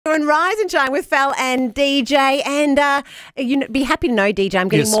on Rise and Shine with Fel and DJ. And be happy to know, DJ, I'm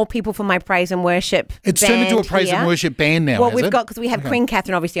getting more people for my praise and worship It's band turned into a praise here. and worship band now, Well, we've got, because we have Queen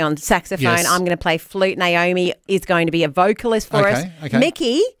Catherine obviously on saxophone. Yes. I'm going to play flute. Naomi is going to be a vocalist for us.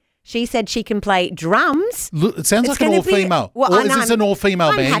 Mickey, she said she can play drums. Look, it sounds like an all-female. Well, Is this an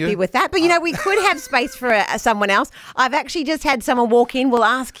all-female band? I'm happy with that. But, you know, we could have space for someone else. I've actually just had someone walk in. We'll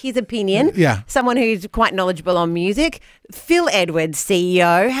ask his opinion. Yeah. Someone who's quite knowledgeable on music. Phil Edwards,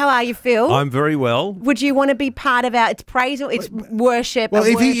 CEO. How are you, Phil? I'm very well. Would you want to be part of it's praise or it's worship? Well,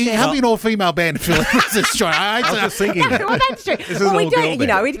 if you have an all-female band, Phil Edwards is trying. I was just thinking. Well, that's true. This is Well, an we all-girl don't, you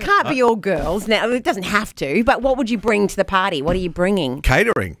know, band. it can't be all girls. Now, it doesn't have to. But what would you bring to the party? What are you bringing?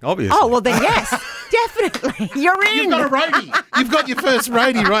 Catering, obviously. Oh, well, then yes, definitely. You're in. You've got a roadie. You've got your first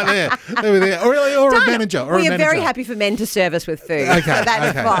roadie right there. Over there. Or a manager. We are very happy for men to serve us with food. Okay, So that is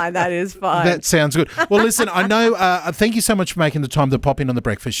okay. fine. That is fine. That sounds good. Well, listen, I know, thank you so much for making the time to pop in on the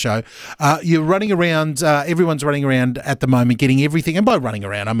breakfast show. You're running around, everyone's running around at the moment getting everything. And by running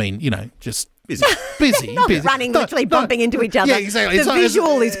around, I mean, you know, just busy. Not busy. running, literally bumping into each other. Yeah, exactly. The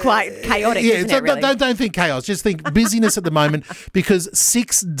visual is quite chaotic, isn't it, really? Don't think chaos. Just think busyness at the moment, because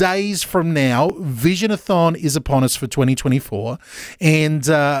 6 days from now, Visionathon is upon us for 2024. And,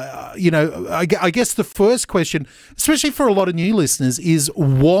 you know, I guess the first question, especially for a lot of new listeners, is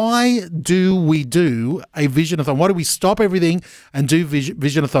why do we do a Visionathon? Why do we stop everything and do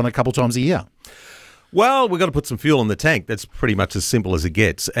Visionathon a couple times a year? Well, we've got to put some fuel in the tank. That's pretty much as simple as it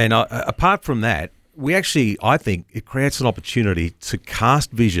gets. And apart from that, we actually, I think, it creates an opportunity to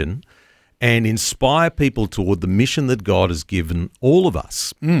cast vision and inspire people toward the mission that God has given all of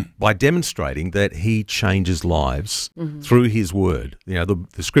us by demonstrating that He changes lives through His Word. You know,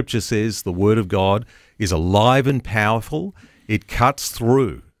 the Scripture says the Word of God is alive and powerful. It cuts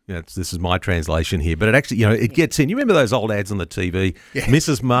through. You know, this is my translation here, but it actually, you know, it gets in. You remember those old ads on the TV? Yeah.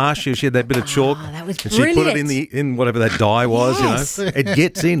 Mrs. Marsh, she had that bit of chalk. Oh, that was and brilliant. she put it in whatever that dye was, Yes. you know. It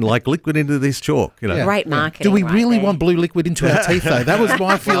gets in like liquid into this chalk, you know. Yeah. Great marketing. Do we right really there. want blue liquid into our teeth, though? That was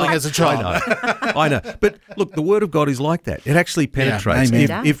my feeling as a child. I know. But look, the Word of God is like that. It actually penetrates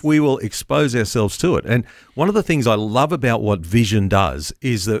amen. if we will expose ourselves to it. And one of the things I love about what Vision does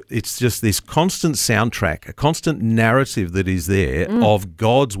is that it's just this constant soundtrack, a constant narrative that is there of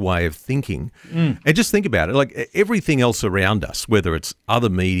God's way of thinking. And just think about it, like everything else around us, whether it's other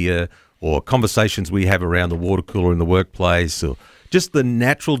media or conversations we have around the water cooler in the workplace, or just the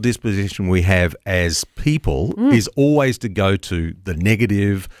natural disposition we have as people is always to go to the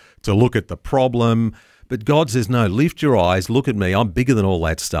negative, to look at the problem. But God says, no, lift your eyes, look at me, I'm bigger than all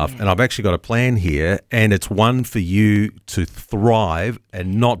that stuff, and I've actually got a plan here, and it's one for you to thrive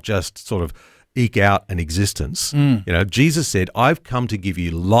and not just sort of eke out an existence. You know, Jesus said, I've come to give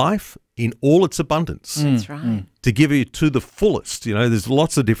you life in all its abundance. That's right. To give you to the fullest. You know, there's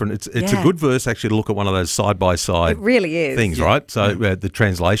lots of different, it's a good verse actually to look at one of those side-by-side It really is. things, right? So the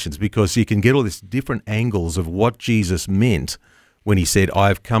translations, because you can get all these different angles of what Jesus meant when He said,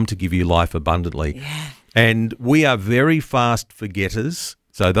 I've come to give you life abundantly. Yeah. And we are very fast forgetters.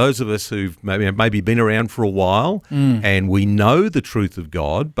 So those of us who've maybe been around for a while and we know the truth of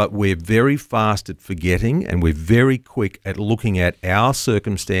God, but we're very fast at forgetting, and we're very quick at looking at our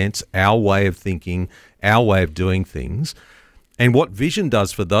circumstance, our way of thinking, our way of doing things. And what Vision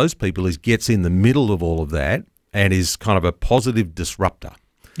does for those people is gets in the middle of all of that and is kind of a positive disruptor.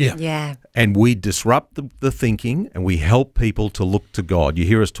 Yeah. Yeah. And we disrupt the thinking, and we help people to look to God. You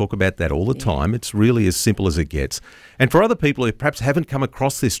hear us talk about that all the time. It's really as simple as it gets. And for other people who perhaps haven't come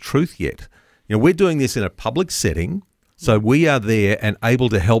across this truth yet, you know, we're doing this in a public setting, so we are there and able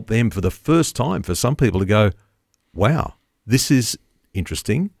to help them for the first time, for some people to go, wow, this is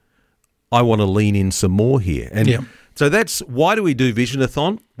interesting. I want to lean in some more here. And so that's why do we do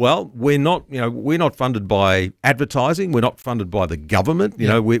Visionathon? Well, we're not funded by advertising. We're not funded by the government. You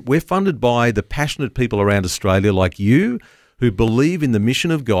know, we're funded by the passionate people around Australia like you, who believe in the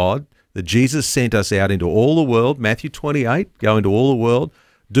mission of God, that Jesus sent us out into all the world. Matthew 28, go into all the world.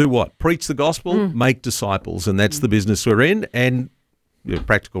 Do what? Preach the gospel, make disciples, and that's the business we're in. And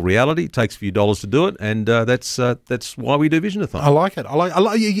practical reality, it takes a few dollars to do it, and that's why we do Visionathon. I like it. I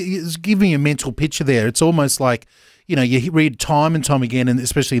like you give me a mental picture there. It's almost like, you know, you read time and time again, and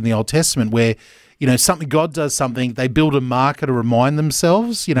especially in the Old Testament, where, you know, God does something, they build a marker to remind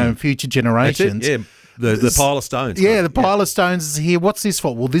themselves, you know, in future generations. That's it, the pile of stones. Yeah, the pile of stones is here. What's this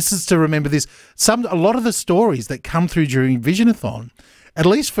for? Well, this is to remember this. A lot of the stories that come through during Visionathon, at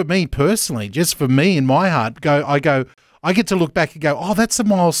least for me personally, just for me in my heart, I get to look back and go, oh, that's a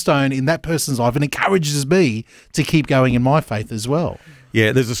milestone in that person's life, and encourages me to keep going in my faith as well.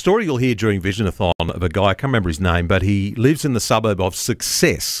 Yeah, there's a story you'll hear during Visionathon of a guy, I can't remember his name, but he lives in the suburb of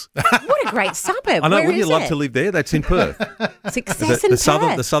Success. What a great suburb. I know, Where wouldn't you is love it? to live there? That's in Perth. Success in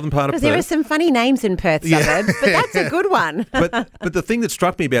Perth. The southern part of Perth. There are some funny names in Perth suburbs, but that's a good one. But the thing that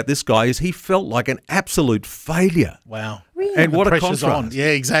struck me about this guy is he felt like an absolute failure. Wow. Really? And what a Pressure's contrast. on. Yeah,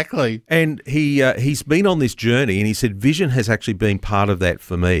 exactly. And he's been on this journey, and he said vision has actually been part of that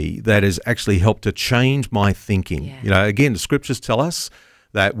for me. That has actually helped to change my thinking. Yeah. You know, again, the scriptures tell us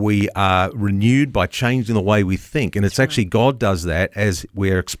that we are renewed by changing the way we think. And it's actually God does that as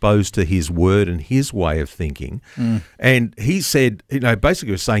we're exposed to his word and his way of thinking. And he said, you know,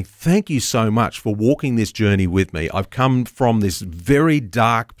 basically was saying, thank you so much for walking this journey with me. I've come from this very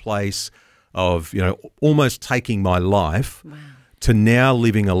dark place of, you know, almost taking my life. Wow. To now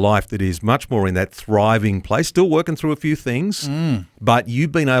living a life that is much more in that thriving place, still working through a few things, but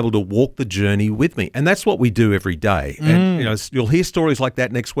you've been able to walk the journey with me. And that's what we do every day. And, you know, you'll hear stories like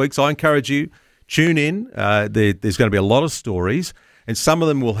that next week. So I encourage you, tune in. There's going to be a lot of stories, and some of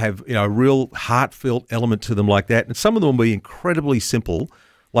them will have, you know, a real heartfelt element to them like that. And some of them will be incredibly simple,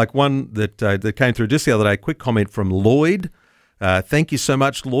 like one that came through just the other day, a quick comment from Lloyd. Thank you so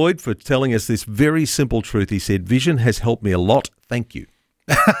much, Lloyd, for telling us this very simple truth. He said, vision has helped me a lot. Thank you.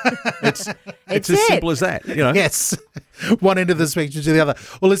 It's as simple as that, you know. Yes, one end of the spectrum to the other.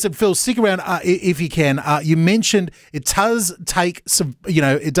 Well, listen, Phil, stick around if you can. You mentioned it does take some, you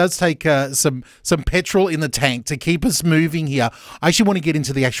know, it does take some petrol in the tank to keep us moving here. I actually want to get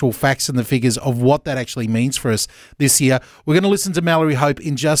into the actual facts and the figures of what that actually means for us this year. We're going to listen to Mallory Hope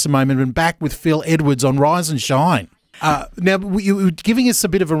in just a moment, and back with Phil Edwards on Rise and Shine. Now, you were giving us a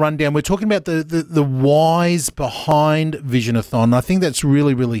bit of a rundown. We're talking about the whys behind Visionathon. I think that's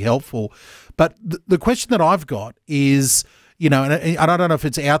really, really helpful. But the question that I've got is, you know, and I don't know if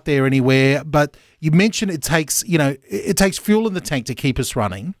it's out there anywhere, but you mentioned it takes, you know, it takes fuel in the tank to keep us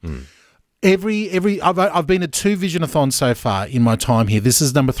running. I've been to 2 Visionathons so far in my time here. This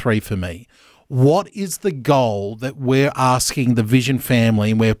is number 3 for me. What is the goal that we're asking the Vision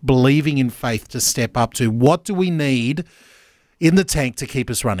family and we're believing in faith to step up to? What do we need in the tank to keep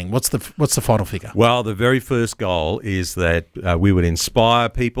us running? What's the final figure? Well, the very first goal is that we would inspire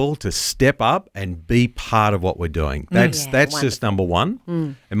people to step up and be part of what we're doing. That's just number one.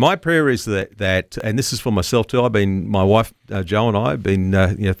 And my prayer is that, and this is for myself too. My wife Jo and I have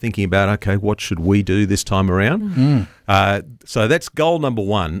been thinking about, okay, what should we do this time around? So that's goal number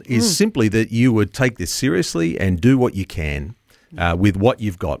one, is simply that you would take this seriously and do what you can with what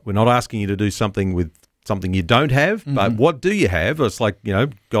you've got. We're not asking you to do something with something you don't have, but what do you have? It's like, you know,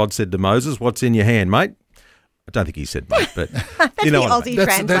 God said to Moses, what's in your hand, mate? I don't think he said mate, but you know what I mean.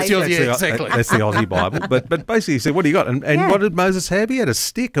 That's that's the Aussie Bible. But basically he said, what do you got? And what did Moses have? He had a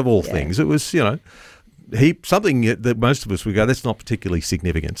stick of all things. It was, you know, something that most of us would go, that's not particularly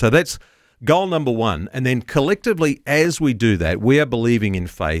significant. So that's goal number one. And then collectively, as we do that, we are believing in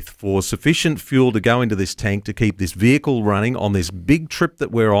faith for sufficient fuel to go into this tank to keep this vehicle running on this big trip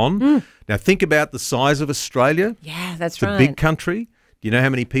that we're on. Now, think about the size of Australia. Yeah, that's it's right. It's a big country. Do you know how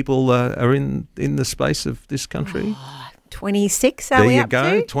many people are in the space of this country? 26, are we up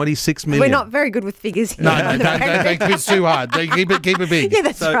There you to? go, 26 million. We're not very good with figures here. No, it's too hard. Keep it big. Yeah,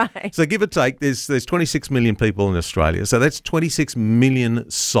 that's right. So give or take, there's 26 million people in Australia. So that's 26 million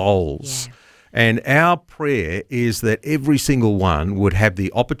souls. Yeah. And our prayer is that every single one would have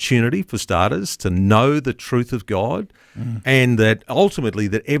the opportunity, for starters, to know the truth of God, and that ultimately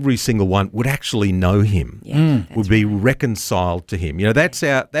that every single one would actually know him, would be reconciled to him. You know, that's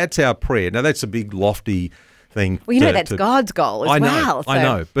our prayer. Now, that's a big, lofty thing. Well, you know, that's God's goal as well. I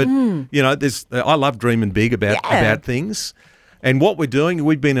know. But, you know, I love dreaming big about things. And what we're doing,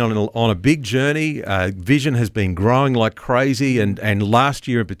 we've been on a big journey. Vision has been growing like crazy. And last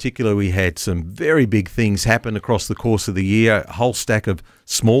year in particular, we had some very big things happen across the course of the year. A whole stack of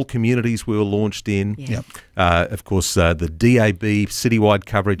small communities we were launched in. Yeah. Of course, the DAB citywide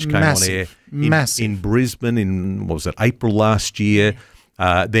coverage came on air in Brisbane in, what was it, April last year.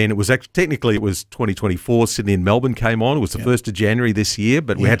 Then it was technically it was 2024. Sydney and Melbourne came on. It was the 1st of January this year,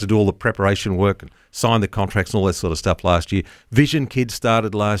 but we had to do all the preparation work and sign the contracts and all that sort of stuff last year. Vision Kids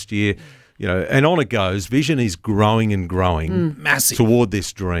started last year, you know, and on it goes. Vision is growing and growing massive toward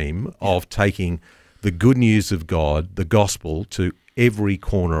this dream of taking the good news of God, the gospel, to every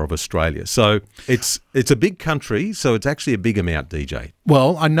corner of Australia. So it's a big country, so it's actually a big amount, DJ.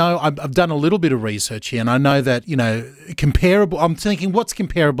 Well, I know I've done a little bit of research here, and I know that, you know, comparable. I'm thinking, what's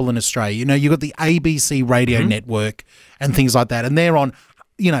comparable in Australia? You know, you've got the ABC radio network and things like that, and they're on,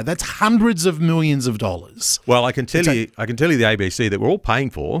 you know, that's hundreds of millions of dollars. Well, I can tell you the ABC that we're all paying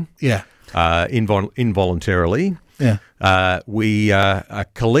for, Yeah. involuntarily. we are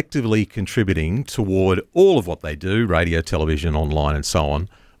collectively contributing toward all of what they do, radio, television, online, and so on,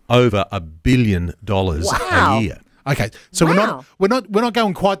 over $1 billion a year. Okay, so we're not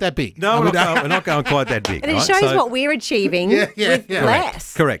going quite that big. No, we're not going quite that big. And it shows what we're achieving with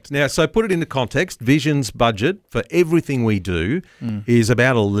less. Correct. Now, so put it into context. Vision's budget for everything we do is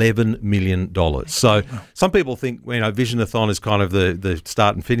about $11 million. So some people think, Visionathon is kind of the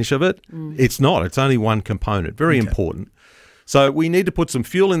start and finish of it. It's not. It's only one component. Very important. So we need to put some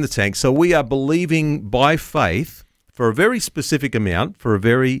fuel in the tank. So we are believing by faith for a very specific amount for a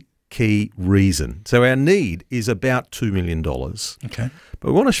very key reason. So our need is about $2 million. Okay. But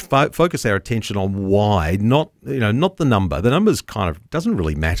we want to focus our attention on why, not the number. The number's kind of doesn't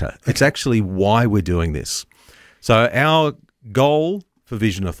really matter. It's actually why we're doing this. So our goal for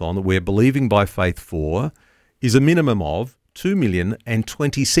Visionathon that we're believing by faith for is a minimum of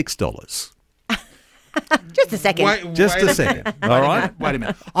 $2,026. Just a second. Just a second. All right. Wait a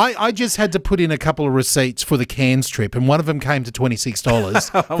minute. I just had to put in a couple of receipts for the Cairns trip, and one of them came to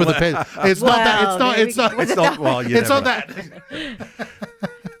 $26 for the pet. It's not that. It's not. Well, it's not that.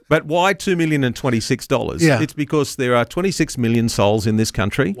 But why $2,026? Yeah. It's because there are 26 million souls in this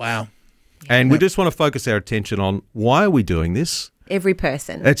country. Wow. And we just want to focus our attention on why are we doing this? Every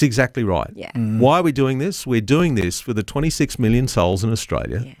person. That's exactly right. Yeah. Why are we doing this? We're doing this for the 26 million souls in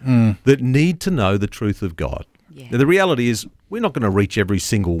Australia that need to know the truth of God. Yeah. Now, the reality is we're not going to reach every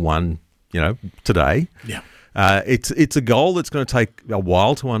single one, today. Yeah. It's a goal that's going to take a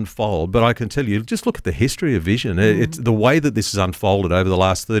while to unfold, but I can tell you, just look at the history of Vision. It's the way that this has unfolded over the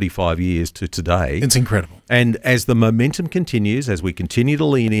last 35 years to today. It's incredible. And as the momentum continues, as we continue to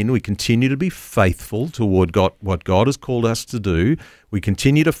lean in, we continue to be faithful toward what God has called us to do. We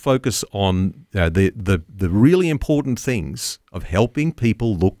continue to focus on the really important things of helping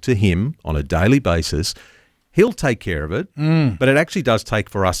people look to Him on a daily basis. He'll take care of it, but it actually does take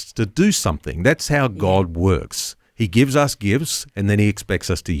for us to do something. That's how God works. He gives us gifts, and then He expects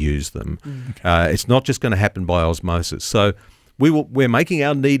us to use them. It's not just going to happen by osmosis. So we're making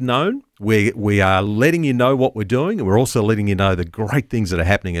our need known. We are letting you know what we're doing, and we're also letting you know the great things that are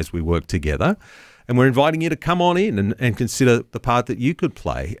happening as we work together. And we're inviting you to come on in and consider the part that you could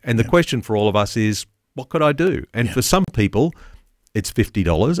play. And the question for all of us is, what could I do? And for some people, it's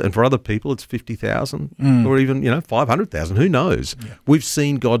 $50, and for other people, it's $50,000 or even 500,000. Who knows? Yeah. We've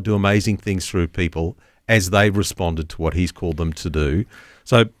seen God do amazing things through people as they've responded to what He's called them to do.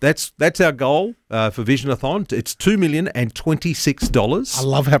 So that's our goal for Visionathon. It's $2,026. I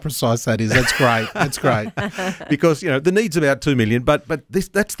love how precise that is. That's great. That's great. Because the need's about $2 million, but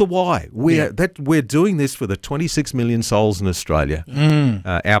that's the why. We're doing this for the 26 million souls in Australia.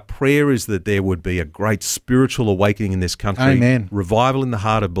 Our prayer is that there would be a great spiritual awakening in this country, Amen. Revival in the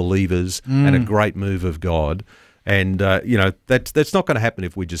heart of believers, and a great move of God. And, that's not going to happen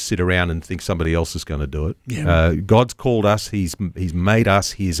if we just sit around and think somebody else is going to do it. Yeah. God's called us. He's made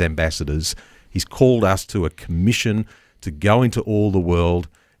us His ambassadors. He's called us to a commission to go into all the world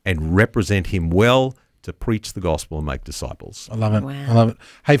and represent Him well, to preach the gospel and make disciples. I love it. Wow. I love it.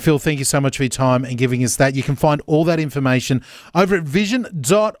 Hey, Phil, thank you so much for your time and giving us that. You can find all that information over at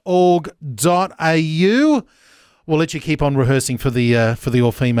vision.org.au. We'll let you keep on rehearsing for the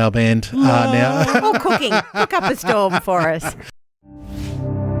all-female band now. Or cooking. Cook up a storm for us.